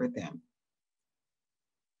advocate for them.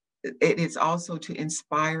 It is also to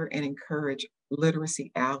inspire and encourage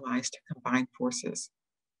literacy allies to combine forces.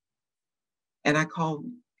 And I call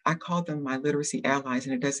them my literacy allies,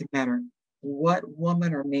 and it doesn't matter what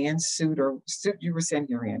woman or man suit you were sent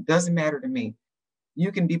here in. Doesn't matter to me.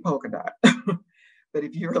 You can be polka dot. But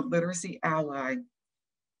if you're a literacy ally,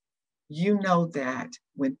 you know that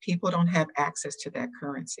when people don't have access to that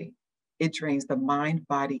currency, it drains the mind,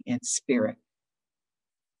 body, and spirit.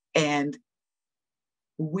 And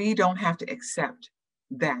we don't have to accept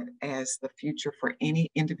that as the future for any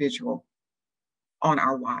individual on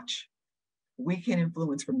our watch. We can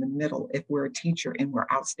influence from the middle. If we're a teacher and we're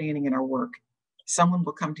outstanding in our work, someone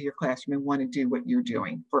will come to your classroom and want to do what you're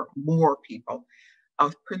doing for more people.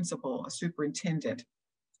 A principal, a superintendent.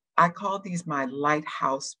 I call these my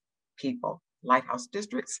lighthouse people, lighthouse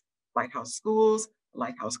districts, lighthouse schools,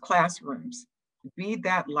 lighthouse classrooms. Be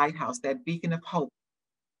that lighthouse, that beacon of hope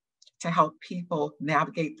to help people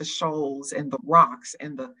navigate the shoals and the rocks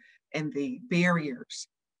and the barriers,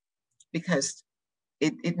 because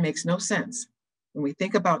it makes no sense when we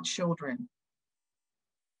think about children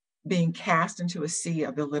being cast into a sea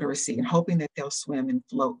of illiteracy and hoping that they'll swim and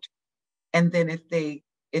float. And then if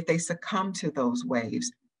they succumb to those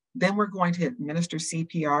waves, then we're going to administer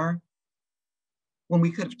CPR when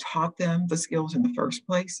we could have taught them the skills in the first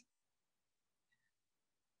place.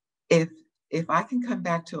 If I can come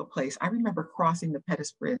back to a place, I remember crossing the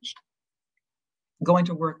Pettus Bridge, going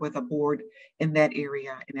to work with a board in that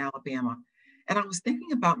area in Alabama. And I was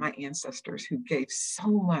thinking about my ancestors who gave so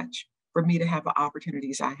much for me to have the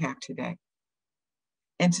opportunities I have today.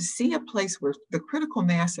 And to see a place where the critical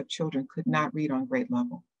mass of children could not read on grade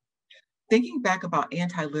level. Thinking back about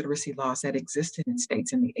anti-literacy laws that existed in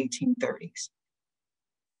states in the 1830s,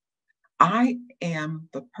 I am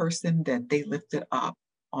the person that they lifted up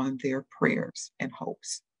on their prayers and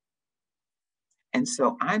hopes. And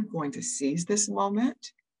so I'm going to seize this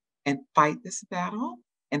moment and fight this battle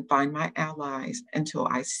and find my allies until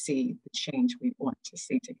I see the change we want to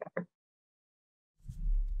see together.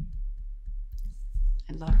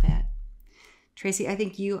 I love that. Tracy, I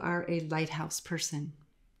think you are a lighthouse person.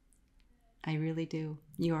 I really do.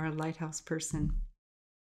 You are a lighthouse person.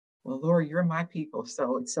 Well, Laura, you're my people.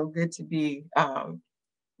 So it's so good to be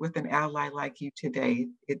with an ally like you today.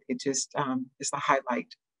 It just is the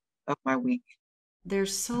highlight of my week.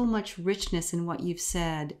 There's so much richness in what you've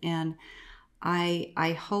said. And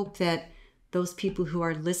I hope that those people who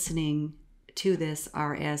are listening to this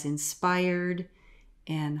are as inspired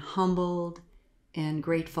and humbled and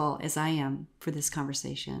grateful as I am for this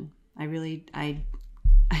conversation. I really, I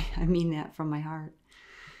mean that from my heart.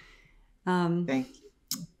 Thank you.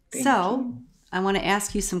 Thank you. I want to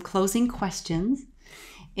ask you some closing questions.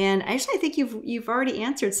 And actually, I think you've already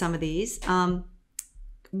answered some of these. Who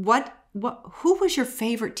was your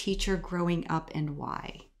favorite teacher growing up and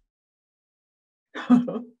why?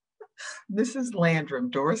 Mrs. Landrum,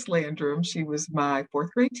 Doris Landrum, she was my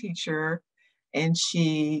fourth grade teacher, and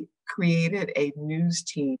she created a news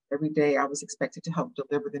team. Every day I was expected to help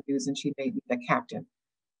deliver the news, and she made me the captain.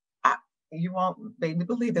 You won't make me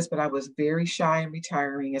believe this, but I was very shy and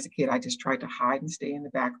retiring as a kid. I just tried to hide and stay in the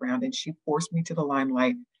background, and she forced me to the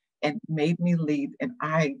limelight and made me lead. And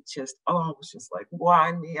I was just like,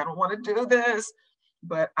 why me? I don't want to do this.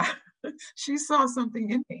 But she saw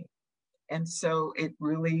something in me. And so it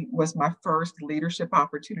really was my first leadership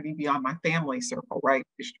opportunity beyond my family circle, right?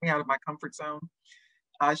 Pushed me out of my comfort zone.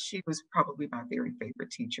 She was probably my very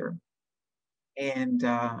favorite teacher. And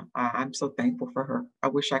I'm so thankful for her. I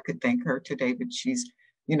wish I could thank her today, but she's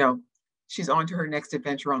on to her next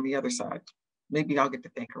adventure on the other side. Maybe I'll get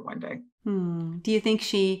to thank her one day. Do you think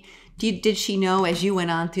did she know as you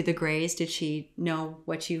went on through the grades, did she know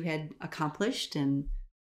what you had accomplished? And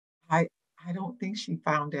I don't think she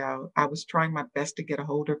found out. I was trying my best to get a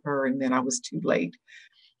hold of her, and then I was too late.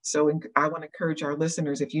 So I want to encourage our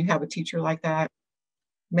listeners, if you have a teacher like that,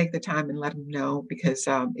 make the time and let them know, because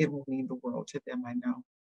it will mean the world to them, I know.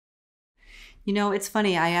 It's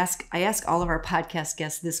funny. I ask all of our podcast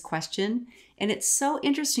guests this question, and it's so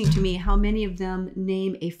interesting to me how many of them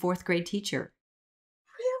name a fourth grade teacher.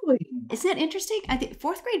 Really? Isn't that interesting? I think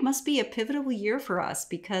fourth grade must be a pivotal year for us,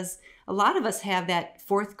 because a lot of us have that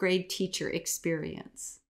fourth grade teacher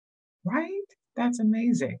experience. Right? That's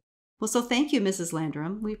amazing. Well, so thank you, Mrs.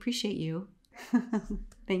 Landrum. We appreciate you.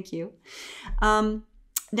 Thank you.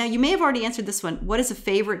 Now, you may have already answered this one. What is a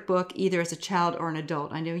favorite book, either as a child or an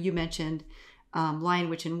adult? I know you mentioned Lion,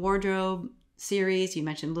 Witch, and Wardrobe series. You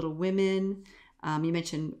mentioned Little Women. You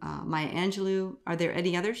mentioned Maya Angelou. Are there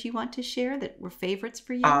any others you want to share that were favorites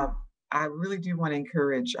for you? I really do want to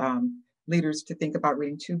encourage leaders to think about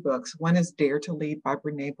reading two books. One is Dare to Lead by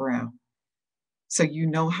Brené Brown. So you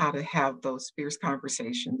know how to have those fierce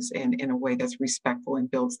conversations in a way that's respectful and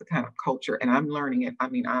builds the kind of culture. And I'm learning it. I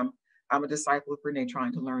mean, I'm a disciple of Brené,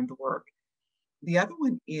 trying to learn the work. The other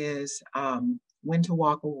one is When to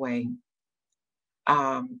Walk Away.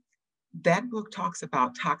 That book talks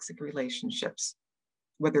about toxic relationships,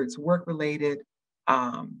 whether it's work-related.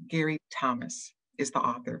 Gary Thomas is the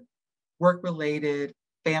author. Work-related,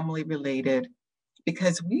 family-related,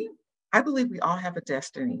 because I believe we all have a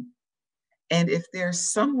destiny. And if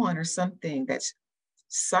there's someone or something that's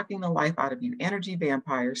sucking the life out of you, energy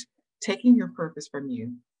vampires, taking your purpose from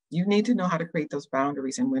you, you need to know how to create those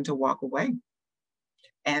boundaries and when to walk away.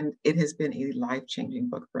 And it has been a life-changing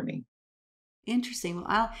book for me. Interesting.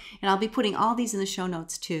 Well, I'll be putting all these in the show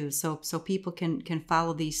notes too, so people can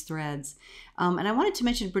follow these threads. And I wanted to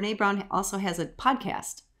mention Brene Brown also has a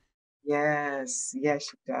podcast. Yes, yes,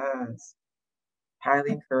 she does.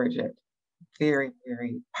 Highly encourage it. Very,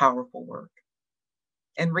 very powerful work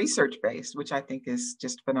and research based, which I think is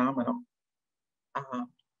just phenomenal. Uh,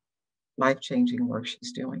 Life changing work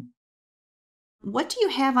she's doing. What do you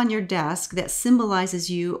have on your desk that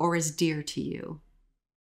symbolizes you or is dear to you?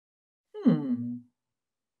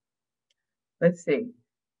 Let's see.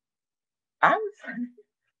 I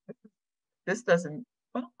was, this doesn't,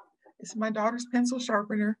 well, it's my daughter's pencil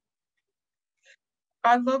sharpener.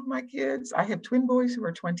 I love my kids. I have twin boys who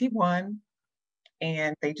are 21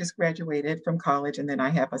 and they just graduated from college. And then I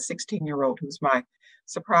have a 16-year-old who's my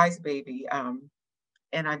surprise baby.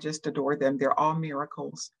 And I just adore them. They're all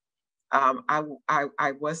miracles.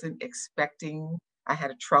 I wasn't expecting, I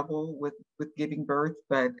had a trouble with giving birth,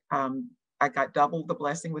 but I got double the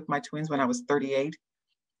blessing with my twins when I was 38.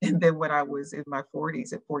 And then when I was in my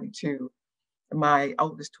 40s at 42, my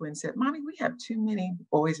oldest twin said, "Mommy, we have too many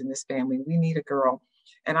boys in this family. We need a girl."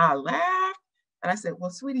 And I laughed and I said, "Well,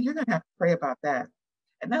 sweetie, you're going to have to pray about that."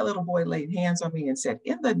 And that little boy laid hands on me and said,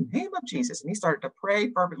 "In the name of Jesus." And he started to pray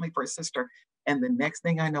fervently for his sister. And the next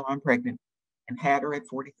thing I know, I'm pregnant and had her at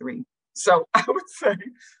 43. So I would say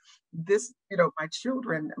this, my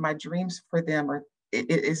children, my dreams for them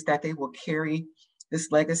is that they will carry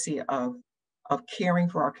this legacy of caring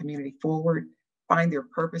for our community forward, find their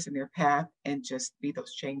purpose and their path, and just be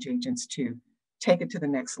those change agents to take it to the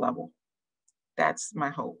next level. That's my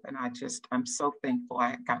hope. And I'm so thankful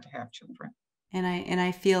I got to have children. And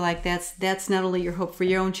I feel like that's not only your hope for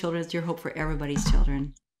your own children, it's your hope for everybody's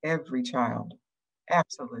children. Every child.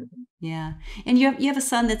 Absolutely. Yeah. And you have a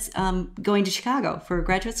son that's going to Chicago for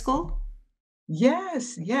graduate school?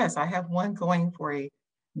 Yes. I have one going for a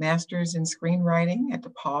master's in screenwriting at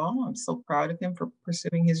DePaul. I'm so proud of him for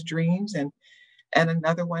pursuing his dreams. And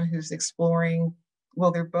another one who's exploring,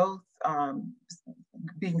 well, they're both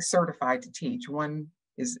being certified to teach. One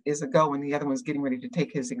is a go and the other one's getting ready to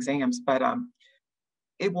take his exams. But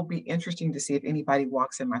it will be interesting to see if anybody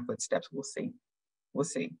walks in my footsteps. We'll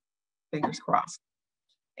see. Fingers crossed.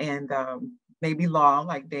 And maybe law,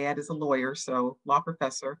 like Dad is a lawyer, so law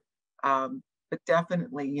professor. But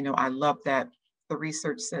definitely, I love that the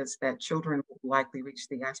research says that children will likely reach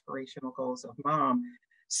the aspirational goals of mom.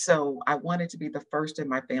 So I wanted to be the first in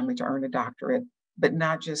my family to earn a doctorate, but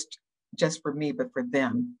not just for me, but for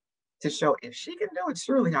them, to show if she can do it,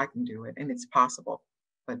 surely I can do it. And it's possible.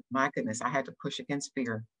 But my goodness, I had to push against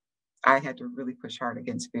fear. I had to really push hard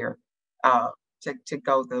against fear to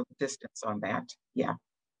go the distance on that. Yeah.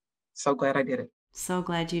 So glad I did it. So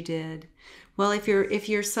glad you did. Well, if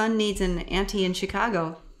your son needs an auntie in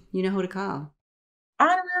Chicago, you know who to call.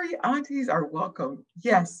 Honorary aunties are welcome.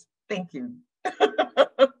 Yes. Thank you.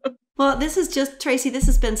 Well, Tracy, this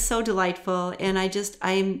has been so delightful. And I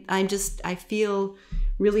feel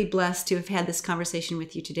really blessed to have had this conversation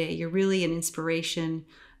with you today. You're really an inspiration.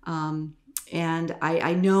 And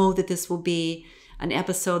I know that this will be an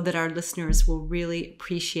episode that our listeners will really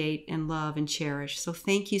appreciate and love and cherish. So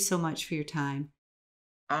thank you so much for your time.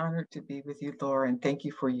 Honored to be with you, Laura, and thank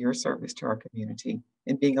you for your service to our community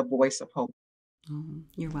and being a voice of hope.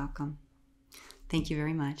 You're welcome. Thank you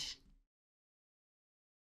very much.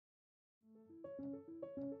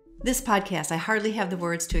 This podcast, I hardly have the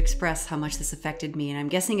words to express how much this affected me, and I'm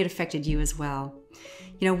guessing it affected you as well.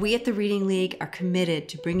 We at the Reading League are committed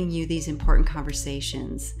to bringing you these important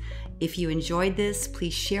conversations. If you enjoyed this,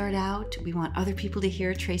 please share it out. We want other people to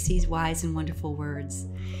hear Tracy's wise and wonderful words.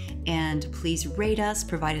 And please rate us,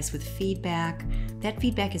 provide us with feedback. That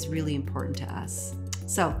feedback is really important to us.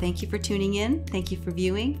 So thank you for tuning in. Thank you for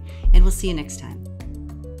viewing, and we'll see you next time.